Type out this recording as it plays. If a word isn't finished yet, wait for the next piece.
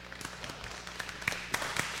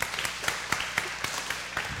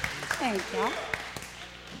Thank y'all.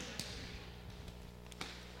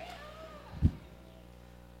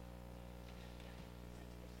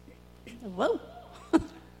 Whoa.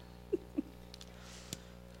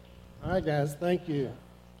 All right, guys, thank you.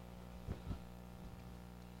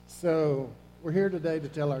 So we're here today to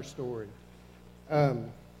tell our story.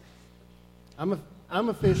 I'm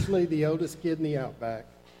officially the oldest kid in the Outback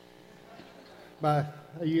by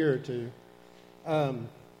a year or two,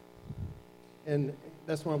 and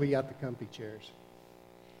that's why we got the comfy chairs.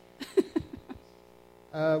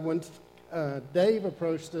 When Dave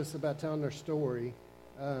approached us about telling our story,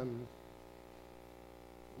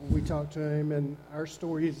 we talked to him, and our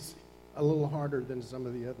story is a little harder than some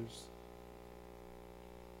of the others.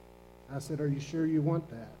 I said, "Are you sure you want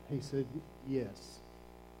that?" He said, "Yes.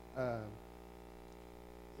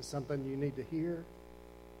 It's something you need to hear,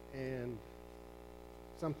 and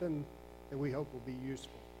something that we hope will be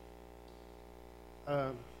useful."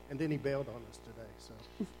 And then he bailed on us today.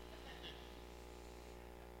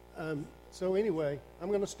 So anyway, I'm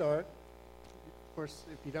going to start. Of course,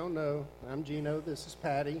 if you don't know, I'm Gino. This is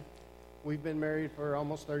Patty. We've been married for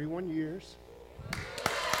almost 31 years.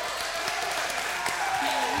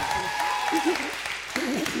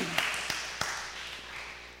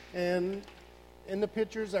 And in the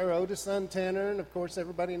pictures, our oldest son, Tanner, and of course,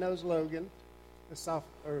 everybody knows Logan, a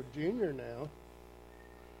junior now.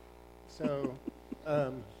 So,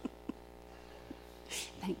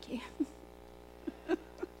 Thank you.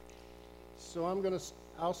 So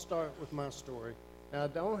I'll start with my story. Now, I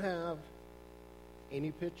don't have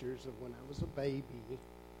any pictures of when I was a baby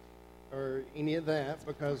or any of that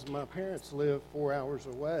because my parents live 4 hours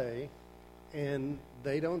away, and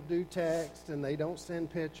they don't do text and they don't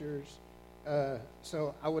send pictures,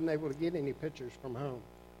 so I wasn't able to get any pictures from home.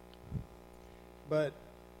 But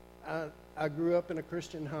I grew up in a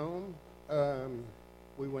Christian home.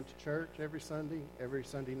 We went to church every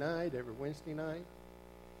Sunday night, every Wednesday night.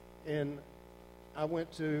 And I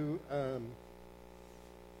went to,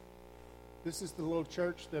 this is the little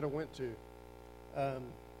church that I went to.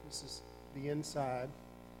 This is the inside.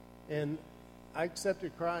 And I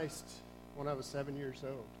accepted Christ when I was 7 years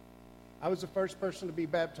old. I was the first person to be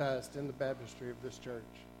baptized in the baptistry of this church.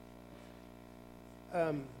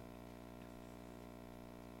 And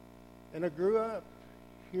I grew up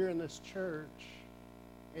here in this church,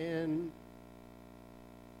 and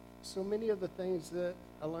so many of the things that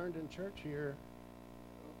I learned in church here,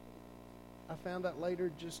 I found out later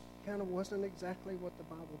just kind of wasn't exactly what the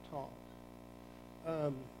Bible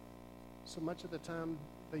taught. So much of the time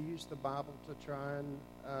they used the Bible to try and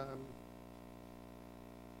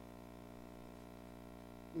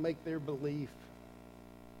make their belief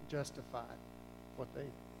justify what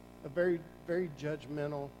a very, very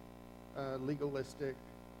judgmental, legalistic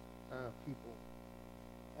people.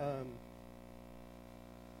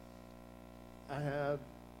 I had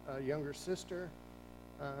a younger sister,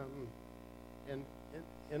 and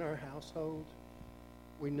in our household,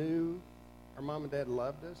 we knew our mom and dad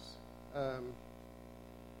loved us,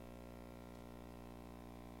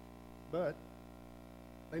 but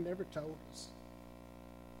they never told us.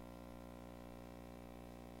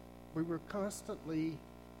 We were constantly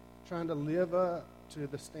trying to live up to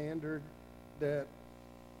the standard that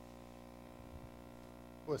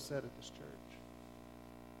was set at this church,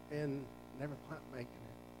 and never quite making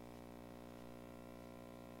it.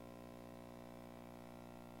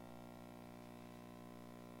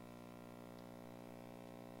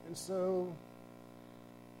 And so,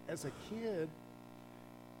 as a kid,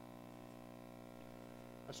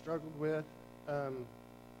 I struggled with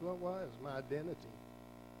who I was, my identity.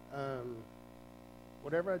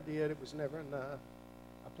 Whatever I did, it was never enough.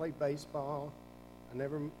 I played baseball. I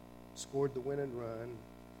never scored the winning run.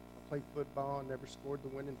 I played football. I never scored the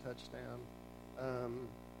winning touchdown.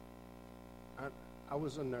 I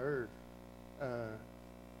was a nerd.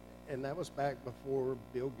 And that was back before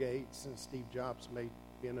Bill Gates and Steve Jobs made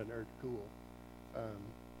being a nerd cool.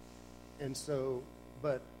 And so,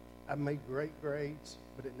 but I made great grades,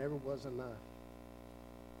 but it never was enough.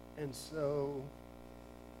 And so,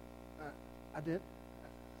 I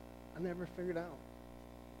never figured out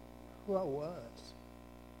who I was.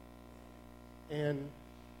 And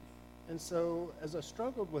so, as I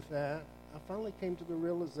struggled with that, I finally came to the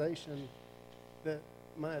realization that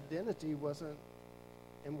my identity wasn't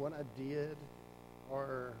in what I did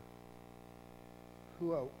or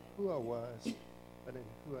who I was, but in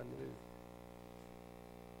who I knew.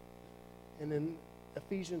 And in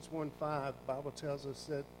Ephesians 1:5, the Bible tells us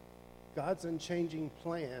that God's unchanging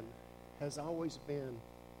plan has always been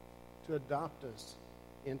to adopt us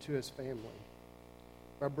into his family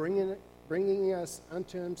by bringing bringing us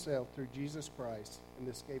unto himself through Jesus Christ, and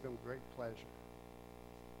this gave him great pleasure.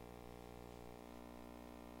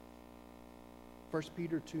 1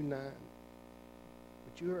 Peter 2:9.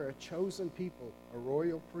 But you are a chosen people, a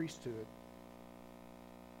royal priesthood,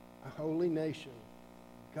 a holy nation,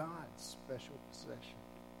 God's special possession,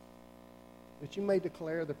 that you may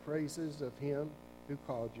declare the praises of him who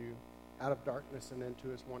called you out of darkness and into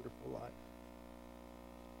his wonderful light.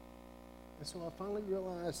 And so I finally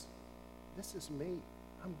realized, this is me.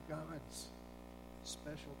 I'm God's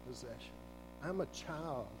special possession. I'm a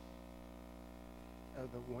child of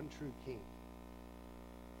the one true King.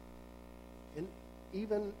 And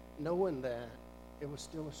even knowing that, it was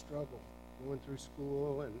still a struggle going through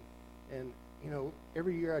school. And you know,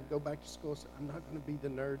 every year I'd go back to school and say, I'm not going to be the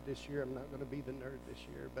nerd this year. I'm not going to be the nerd this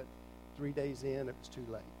year. But 3 days in, it was too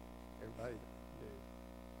late. Everybody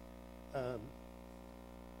knew.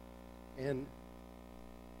 And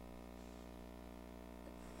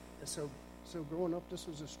so growing up, this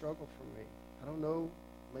was a struggle for me. I don't know,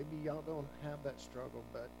 maybe y'all don't have that struggle,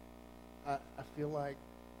 but I feel like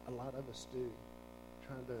a lot of us do,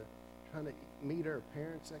 trying to meet our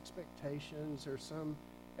parents' expectations or some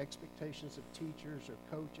expectations of teachers or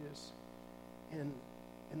coaches, and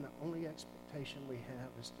the only expectation we have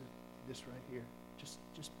is to this right here,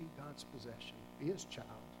 just be God's possession, be his child.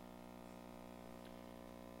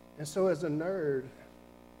 And so as a nerd,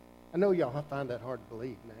 I know y'all find that hard to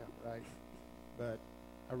believe now, right? But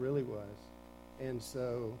I really was. And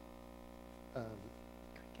so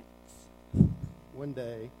one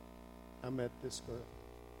day I met this girl.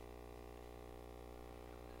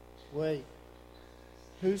 Wait,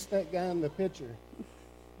 who's that guy in the picture?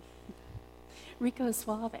 Rico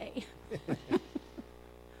Suave.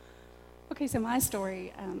 Okay, so my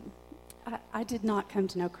story, I did not come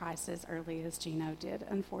to know Christ as early as Gino did,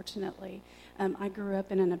 unfortunately. I grew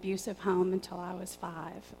up in an abusive home until I was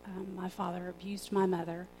 5. My father abused my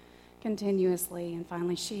mother continuously, and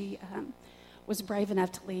finally she was brave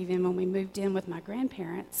enough to leave him when we moved in with my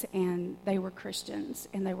grandparents, and they were Christians,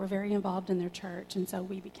 and they were very involved in their church, and so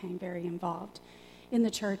we became very involved in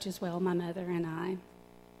the church as well, my mother and I.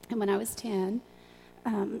 And when I was 10,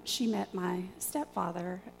 she met my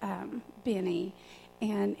stepfather, Benny,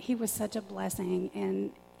 and he was such a blessing,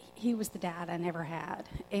 and he was the dad I never had.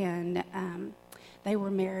 And they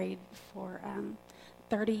were married for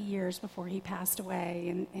 30 years before he passed away,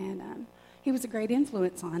 and he was a great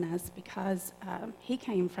influence on us because he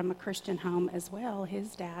came from a Christian home as well.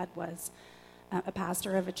 His dad was a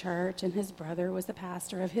pastor of a church, and his brother was the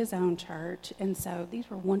pastor of his own church. And so these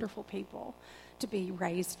were wonderful people to be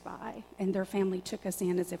raised by, and their family took us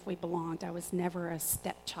in as if we belonged. I was never a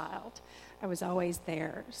stepchild. I was always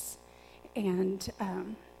theirs. And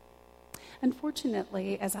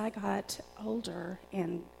unfortunately, as I got older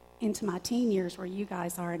and into my teen years where you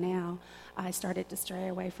guys are now, I started to stray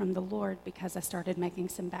away from the Lord because I started making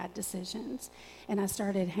some bad decisions. And I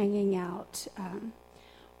started hanging out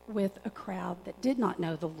with a crowd that did not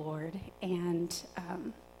know the Lord, and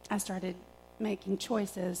I started making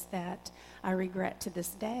choices that I regret to this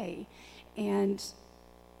day. And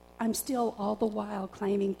I'm still all the while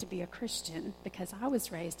claiming to be a Christian because I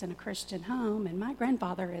was raised in a Christian home, and my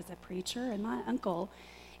grandfather is a preacher, and my uncle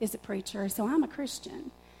is a preacher, so I'm a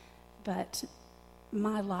Christian. But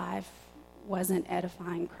my life wasn't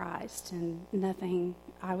edifying Christ, and nothing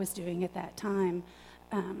I was doing at that time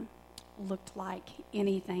looked like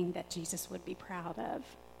anything that Jesus would be proud of.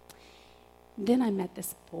 Then I met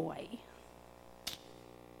this boy.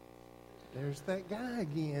 There's that guy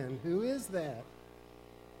again. Who is that?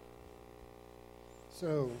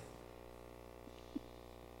 So,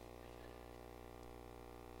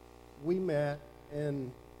 we met,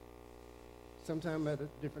 and sometime at a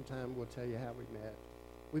different time we'll tell you how we met.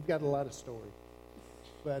 We've got a lot of story,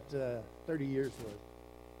 but 30 years worth.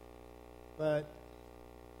 But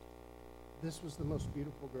this was the most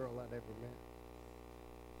beautiful girl I'd ever met.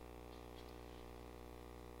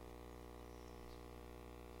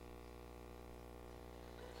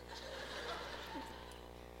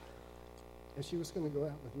 And she was going to go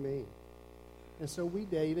out with me. And so we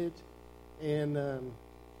dated, and a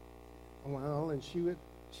while, and she would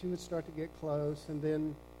start to get close, and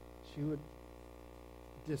then she would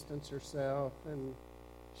distance herself, and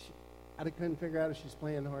I couldn't figure out if she's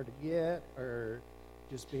playing hard to get or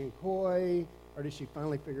just being coy, or did she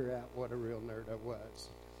finally figure out what a real nerd I was.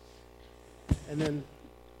 And then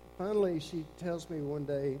finally she tells me one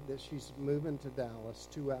day that she's moving to Dallas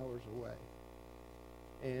 2 hours away.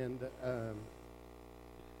 And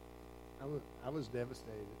I was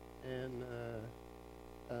devastated. And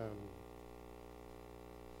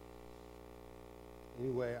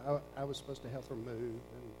anyway, I was supposed to help her move,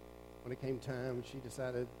 and when it came time, she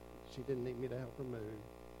decided she didn't need me to help her move.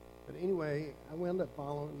 But anyway, I wound up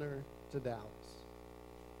following her to Dallas,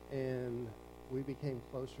 and we became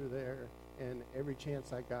closer there, and every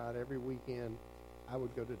chance I got, every weekend, I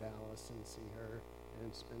would go to Dallas and see her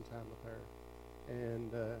and spend time with her.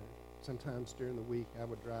 And sometimes during the week, I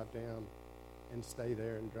would drive down and stay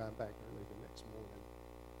there and drive back early the next morning.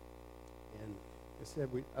 And I said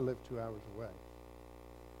I lived 2 hours away.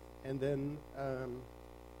 And then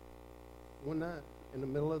one night, in the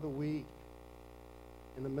middle of the week,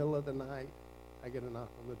 in the middle of the night, I get a knock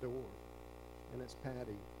on the door, and it's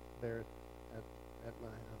Patty there at my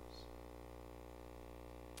house.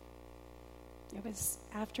 It was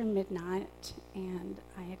after midnight, and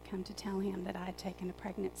I had come to tell him that I had taken a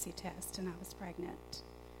pregnancy test and I was pregnant.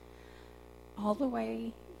 All the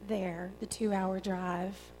way there, the 2-hour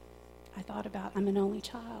drive, I thought about, I'm an only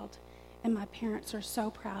child, and my parents are so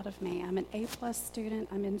proud of me. I'm an A+ student.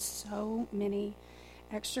 I'm in so many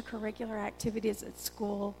extracurricular activities at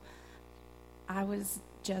school. I was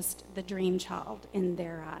just the dream child in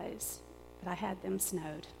their eyes, but I had them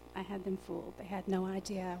snowed. I had them fooled. They had no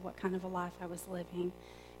idea what kind of a life I was living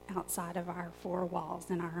outside of our 4 walls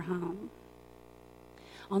in our home.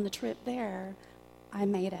 On the trip there, I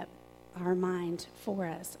made up our mind for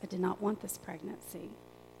us. I did not want this pregnancy.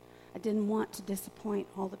 I didn't want to disappoint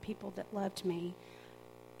all the people that loved me.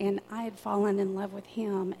 And I had fallen in love with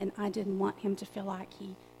him, and I didn't want him to feel like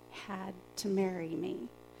he had to marry me.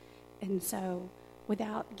 And so,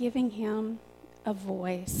 without giving him a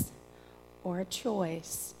voice or a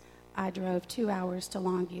choice, I drove 2 hours to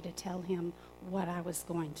Longview to tell him what I was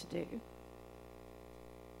going to do.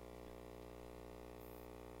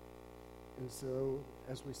 And so,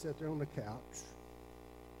 as we sat there on the couch,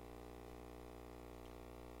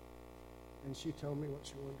 and she told me what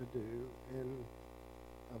she wanted to do, and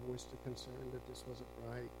I voiced a concern that this wasn't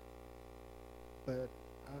right, but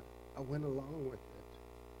I went along with it,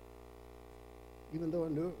 even though I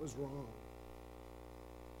knew it was wrong.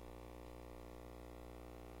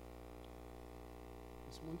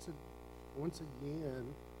 Because once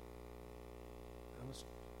again, I was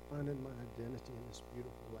finding my identity in this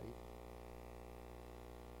beautiful lady.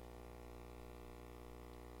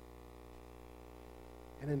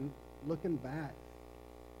 And in looking back,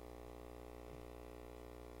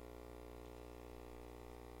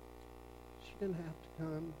 she didn't have to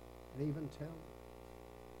come and even tell me.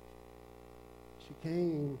 She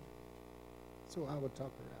came so I would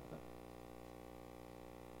talk her out of it.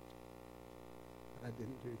 But I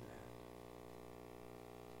didn't do that.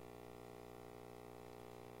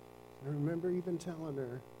 I remember even telling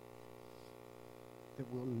her that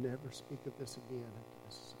we'll never speak of this again after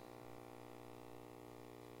this is over.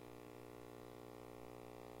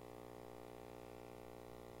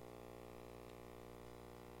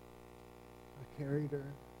 I carried her,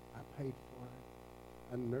 I paid for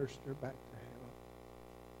her, I nursed her back to health.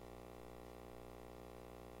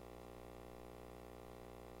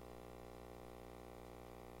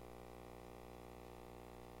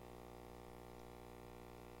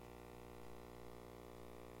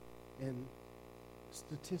 And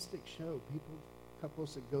statistics show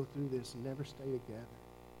couples that go through this never stay together.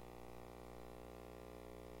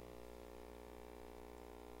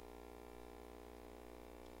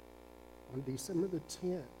 On December the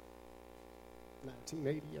 10th,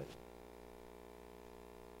 1988,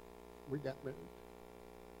 we got married.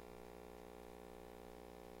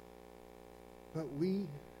 But we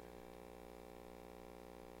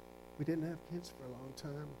didn't have kids for a long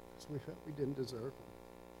time because we felt we didn't deserve them.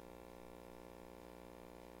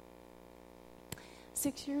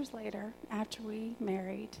 6 years later, after we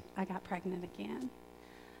married, I got pregnant again.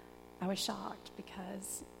 I was shocked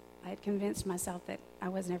because I had convinced myself that I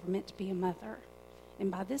was never meant to be a mother. And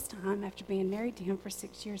by this time, after being married to him for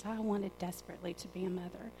 6 years, I wanted desperately to be a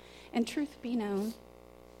mother. And truth be known,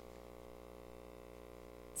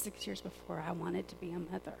 6 years before, I wanted to be a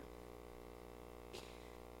mother.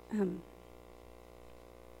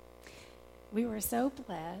 We were so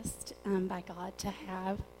blessed by God to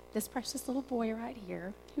have this precious little boy right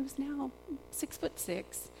here, who's now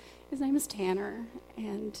 6'6". His name is Tanner,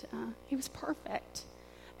 and he was perfect.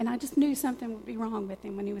 And I just knew something would be wrong with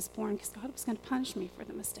him when he was born because God was going to punish me for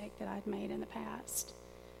the mistake that I'd made in the past.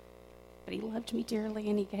 But he loved me dearly,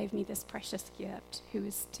 and he gave me this precious gift, who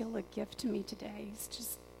is still a gift to me today. He's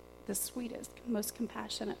just the sweetest, most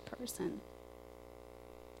compassionate person.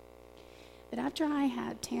 But after I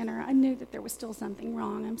had Tanner, I knew that there was still something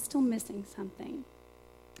wrong. I'm still missing something.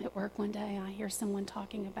 At work one day, I hear someone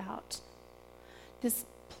talking about this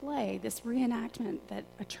play, this reenactment that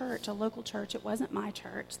a church, a local church, it wasn't my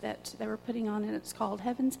church, that they were putting on, and it's called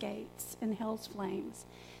Heaven's Gates and Hell's Flames.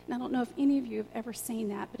 And I don't know if any of you have ever seen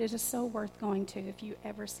that, but it is so worth going to if you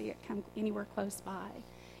ever see it come anywhere close by.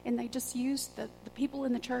 And they just use the people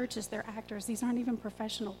in the church as their actors. These aren't even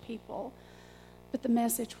professional people. But the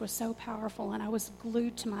message was so powerful, and I was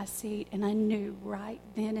glued to my seat, and I knew right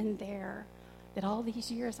then and there that all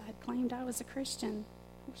these years I'd claimed I was a Christian.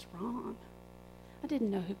 I was wrong. I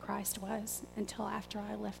didn't know who Christ was until after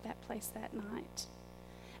I left that place that night.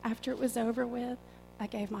 After it was over with, I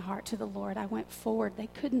gave my heart to the Lord. I went forward. They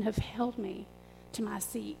couldn't have held me to my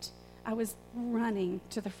seat. I was running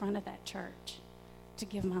to the front of that church to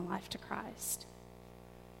give my life to Christ.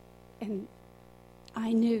 And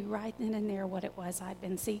I knew right then and there what it was I'd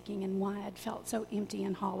been seeking and why I'd felt so empty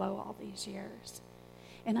and hollow all these years.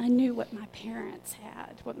 And I knew what my parents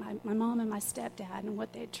had, what my mom and my stepdad, and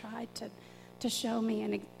what they'd tried to show me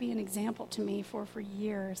and be an example to me for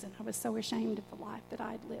years. And I was so ashamed of the life that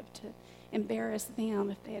I'd lived to embarrass them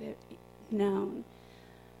if they had known.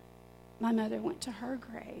 My mother went to her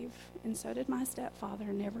grave, and so did my stepfather,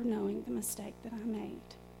 never knowing the mistake that I made.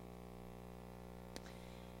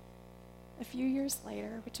 A few years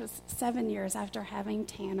later, which was 7 years after having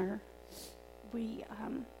Tanner, we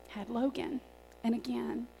had Logan. And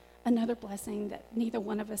again, another blessing that neither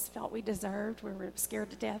one of us felt we deserved. We were scared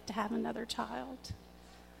to death to have another child.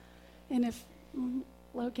 And if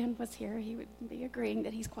Logan was here, he would be agreeing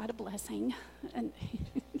that he's quite a blessing. And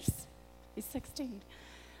he's 16.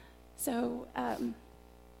 So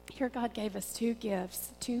here God gave us two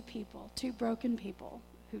gifts, two people, two broken people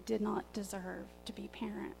who did not deserve to be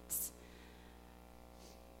parents.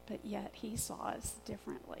 But yet he saw us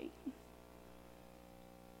differently.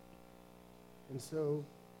 And so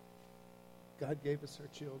God gave us our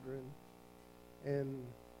children, and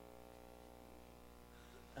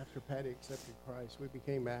after Patty accepted Christ, we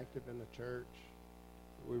became active in the church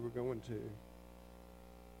that we were going to.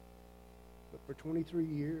 But for 23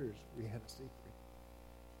 years, we had a secret.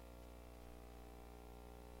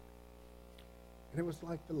 And it was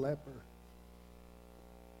like the leper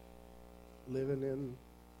living in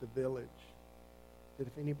the village, that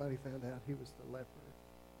if anybody found out he was the leper,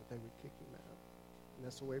 that they would kick him out. And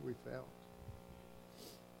that's the way we felt.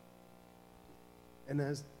 And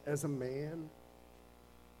as a man,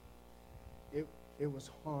 it was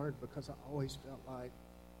hard because I always felt like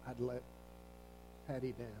I'd let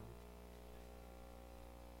Patty down.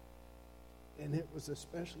 And it was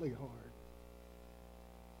especially hard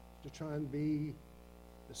to try and be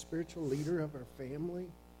the spiritual leader of our family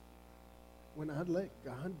when I'd let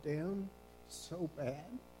God down so bad.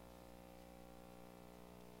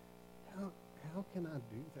 How can I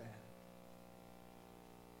do that?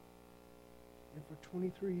 And for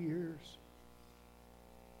 23 years,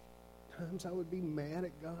 times I would be mad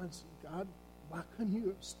at God and say, God, why couldn't you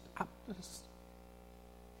have stopped us?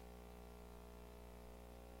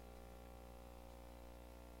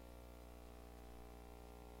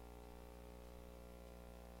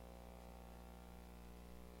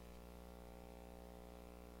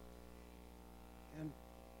 And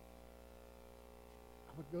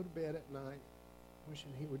I would go to bed at night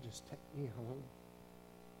wishing he would just take me home.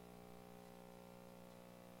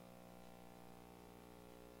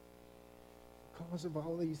 Because of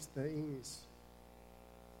all these things,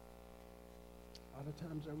 a lot of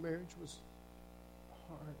times our marriage was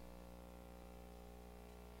hard.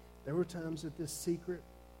 There were times that this secret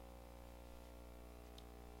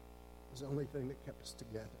was the only thing that kept us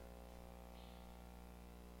together.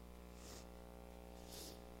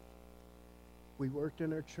 We worked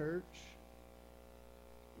in our church,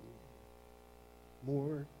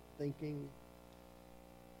 more thinking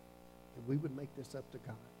that we would make this up to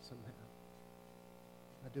God somehow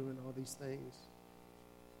by doing all these things.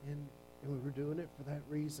 And we were doing it for that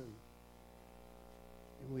reason.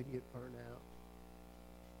 And we'd get burned out.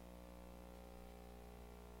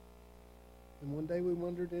 And one day we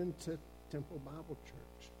wandered into Temple Bible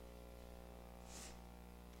Church.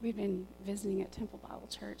 We'd been visiting at Temple Bible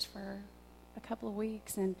Church for a couple of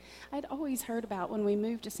weeks, and I'd always heard about, when we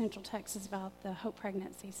moved to Central Texas, about the Hope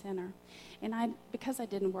Pregnancy Center. And because I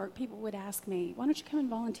didn't work, people would ask me, why don't you come and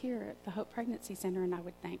volunteer at the Hope Pregnancy Center? And I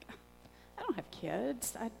would think, I don't have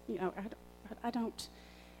kids. I don't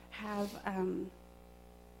have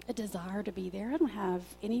a desire to be there. I don't have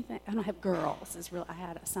anything. I don't have girls. I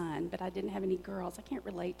had a son, but I didn't have any girls. I can't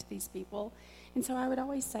relate to these people. And so I would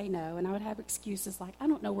always say no, and I would have excuses like, I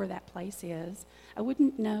don't know where that place is. I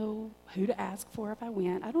wouldn't know who to ask for if I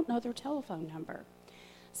went. I don't know their telephone number.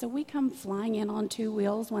 So we come flying in on 2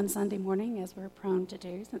 wheels one Sunday morning, as we're prone to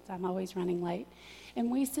do since I'm always running late. And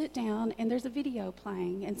we sit down, and there's a video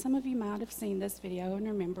playing. And some of you might have seen this video and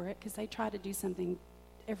remember it because they try to do something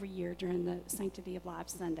every year during the Sanctity of Life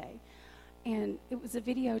Sunday. And it was a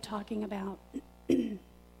video talking about a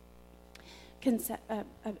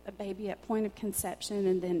baby at point of conception,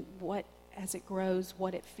 and then what, as it grows,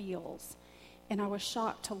 what it feels. And I was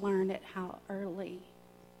shocked to learn at how early,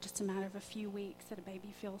 just a matter of a few weeks, that a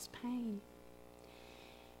baby feels pain.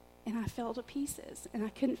 And I fell to pieces, and I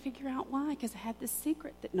couldn't figure out why, because I had this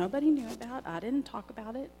secret that nobody knew about. I didn't talk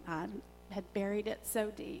about it. I had buried it so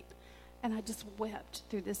deep. And I just wept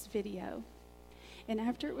through this video. And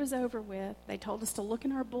after it was over with, they told us to look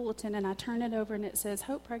in our bulletin, and I turned it over, and it says,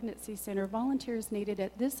 Hope Pregnancy Center, volunteers needed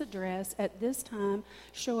at this address, at this time,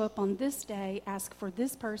 show up on this day, ask for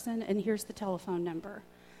this person, and here's the telephone number.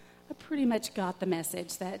 I pretty much got the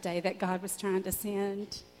message that day that God was trying to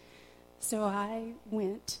send. So I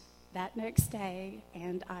went that next day,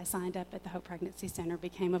 and I signed up at the Hope Pregnancy Center,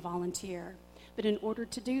 became a volunteer. But in order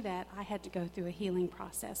to do that, I had to go through a healing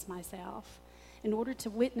process myself. In order to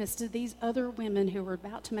witness to these other women who were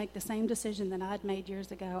about to make the same decision that I'd made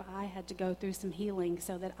years ago, I had to go through some healing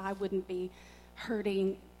so that I wouldn't be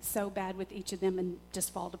hurting so bad with each of them and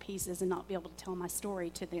just fall to pieces and not be able to tell my story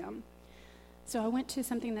to them. So I went to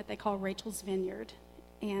something that they call Rachel's Vineyard,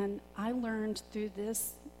 and I learned through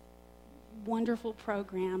this wonderful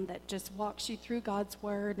program that just walks you through God's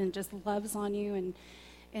Word and just loves on you,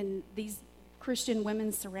 and these Christian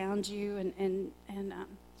women surround you and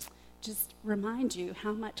just remind you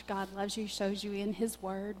how much God loves you, shows you in His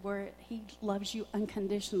Word where He loves you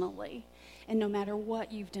unconditionally. And no matter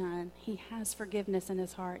what you've done, He has forgiveness in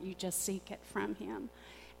His heart. You just seek it from Him.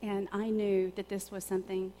 And I knew that this was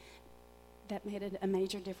something that made a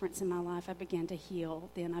major difference in my life. I began to heal.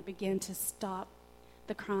 Then I began to stop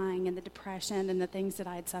the crying and the depression and the things that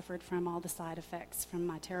I had suffered from, all the side effects from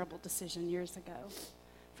my terrible decision years ago,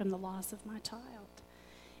 from the loss of my child.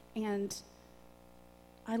 And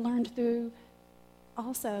I learned through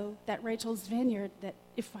also that Rachel's Vineyard that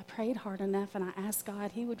if I prayed hard enough and I asked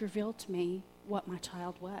God, He would reveal to me what my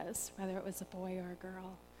child was, whether it was a boy or a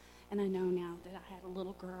girl. And I know now that I had a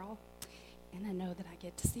little girl, and I know that I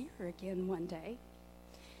get to see her again one day.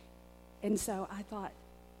 And so I thought,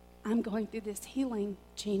 I'm going through this healing.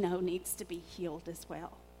 Gino needs to be healed as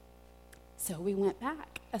well. So we went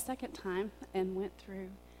back a second time and went through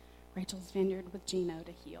Rachel's Vineyard with Gino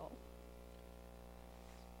to heal.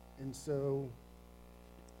 And so,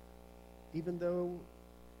 even though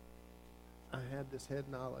I had this head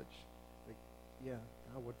knowledge that, yeah,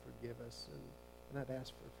 God would forgive us, and I'd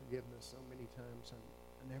asked for forgiveness so many times,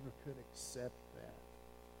 I never could accept that.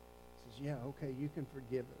 He says, yeah, okay, you can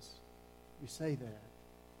forgive us. You say that.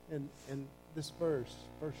 And this verse,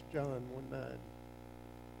 1 John 1:9,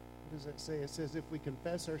 what does that say? It says, if we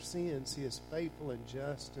confess our sins, He is faithful and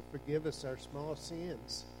just to forgive us our small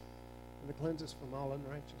sins and to cleanse us from all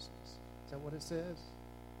unrighteousness. Is that what it says?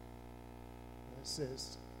 It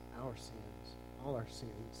says our sins, all our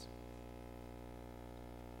sins.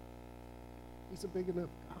 He's a big enough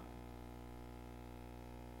God.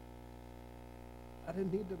 I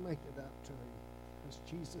didn't need to make it up to Him because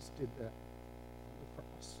Jesus did that on the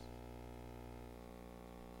cross.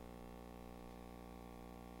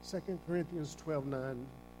 2 Corinthians 12:9.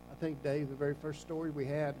 I think Dave, the very first story we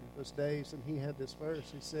had was Dave's, and he had this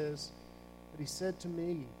verse. He says, but He said to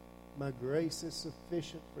me, my grace is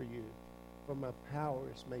sufficient for you, for my power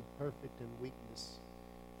is made perfect in weakness.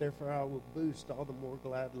 Therefore I will boast all the more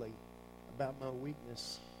gladly about my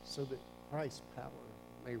weakness, so that Christ's power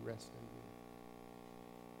may rest in me.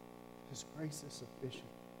 His grace is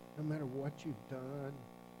sufficient. No matter what you've done,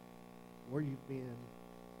 where you've been,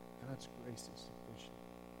 God's grace is sufficient.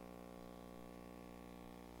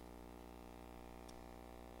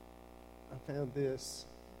 I found this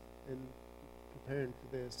in preparing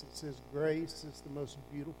for this. It says grace is the most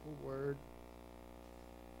beautiful word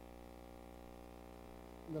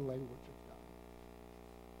in the language of God.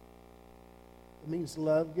 It means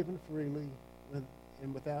love given freely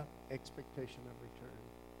and without expectation of return.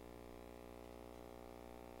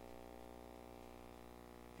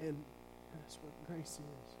 And that's what grace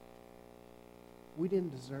is. We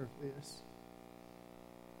didn't deserve this,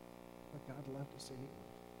 but God loved us anyway.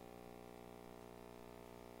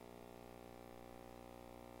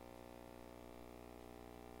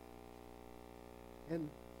 And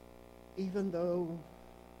even though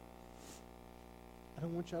I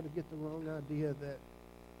don't want y'all to get the wrong idea that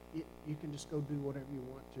you can just go do whatever you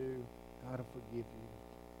want to, God will forgive you.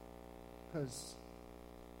 Because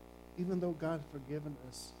even though God's forgiven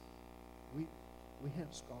us, We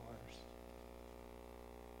have scars.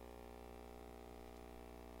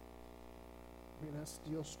 I mean, I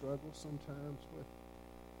still struggle sometimes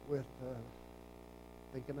with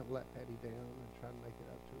thinking I've let Patty down and trying to make it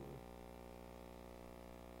up to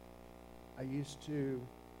her. I used to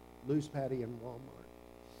lose Patty in Walmart.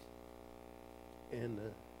 And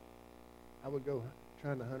I would go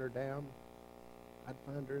trying to hunt her down. I'd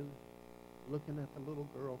find her looking at the little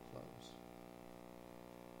girl clothes.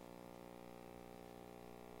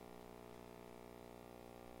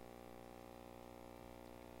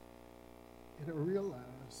 And I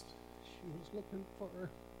realized she was looking for clothes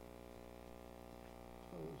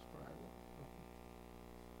for our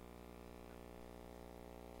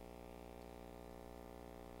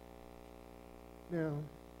little girl. Now,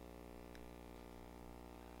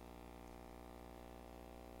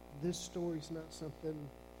 this story's not something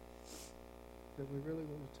that we really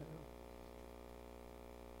want to tell.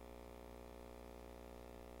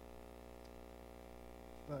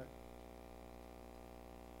 But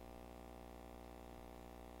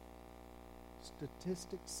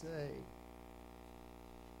statistics say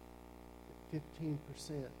that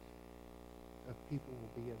 15% of people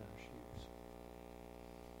will be in our shoes.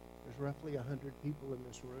 There's roughly 100 people in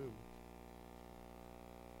this room.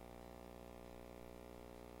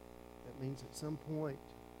 That means at some point,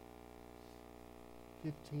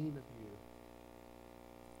 15 of you,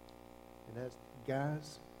 and as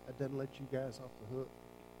guys, I doesn't let you guys off the hook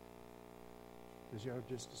because y'all are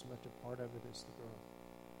just as much a part of it as the girl.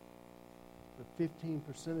 But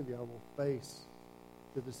 15% of y'all will face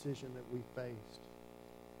the decision that we faced.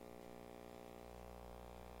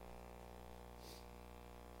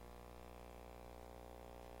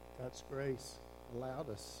 God's grace allowed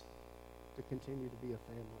us to continue to be a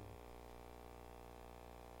family.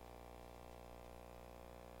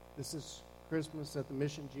 This is Christmas at the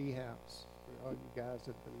Mission G House. For all you guys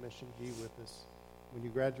that have been Mission G with us, when you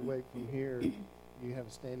graduate from here, you have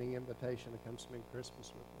a standing invitation to come spend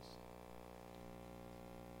Christmas with us.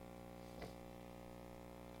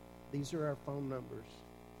 These are our phone numbers.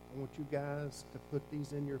 I want you guys to put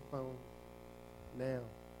these in your phone now,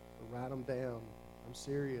 or write them down. I'm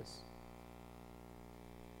serious.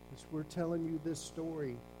 Because we're telling you this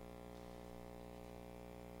story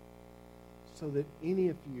so that any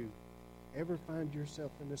of you ever find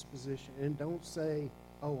yourself in this position, and don't say,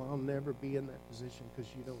 oh, I'll never be in that position,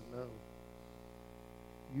 because you don't know.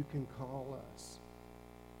 You can call us.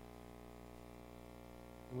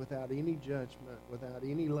 And without any judgment, without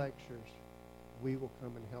any lectures, we will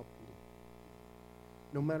come and help you.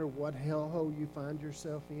 No matter what hellhole you find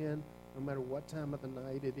yourself in, no matter what time of the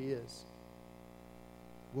night it is,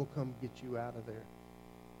 we'll come get you out of there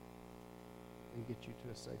and get you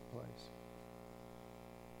to a safe place.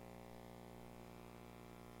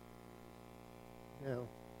 Now,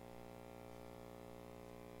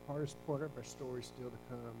 hardest part of our story still to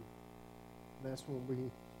come, and that's when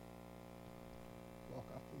we walk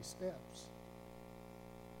off these steps.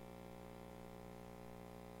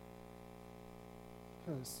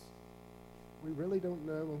 Because we really don't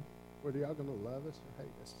know whether y'all going to love us or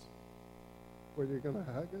hate us, whether you're going to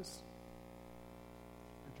hug us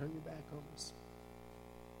or turn your back on us.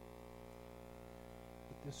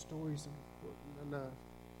 But this story's important enough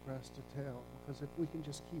for us to tell, because if we can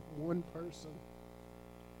just keep one person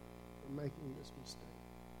from making this mistake,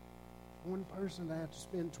 one person that had to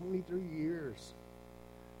spend 23 years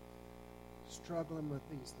struggling with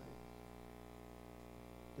these things,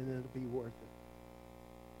 then it'll be worth it.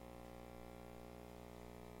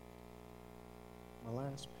 My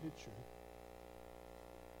last picture.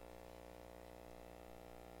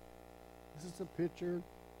 This is a picture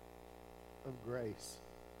of grace.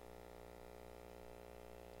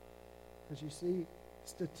 Because you see,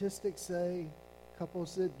 statistics say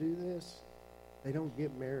couples that do this, they don't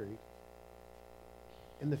get married.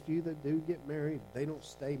 And the few that do get married, they don't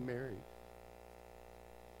stay married.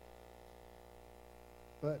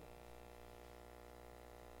 But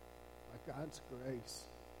by God's grace,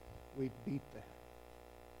 we beat that.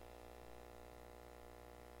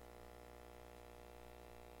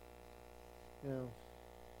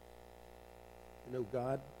 Now,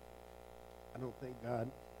 God, I don't think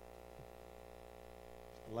God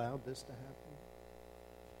allowed this to happen.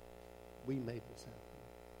 We made this happen.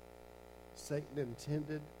 Satan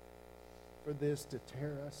intended for this to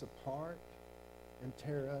tear us apart and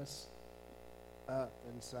tear us up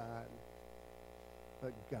inside.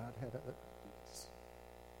 But God had other plans.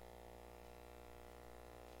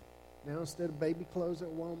 Now, instead of baby clothes at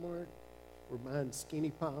Walmart, we're buying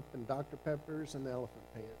Skinny Pop and Dr. Peppers and elephant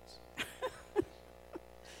pants.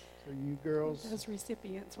 So you girls Those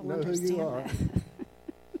recipients will know who understand you are. that.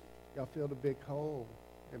 Y'all filled a big hole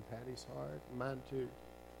in Patty's heart, and mine too.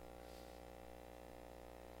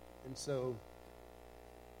 And so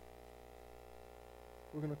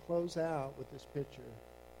we're going to close out with this picture.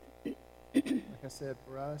 Like I said,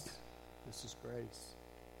 for us, this is grace.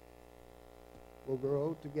 We'll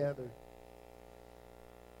grow together,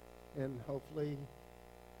 and hopefully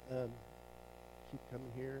keep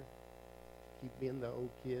coming here, keep being the old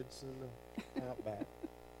kids in the outback.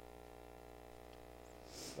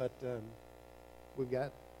 But there's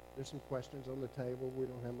some questions on the table. We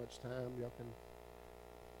don't have much time. Y'all can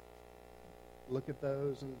look at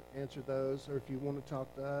those and answer those. Or if you want to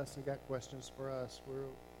talk to us and got questions for us,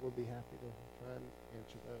 we'll be happy to try and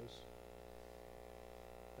answer those.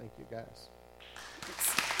 Thank you, guys.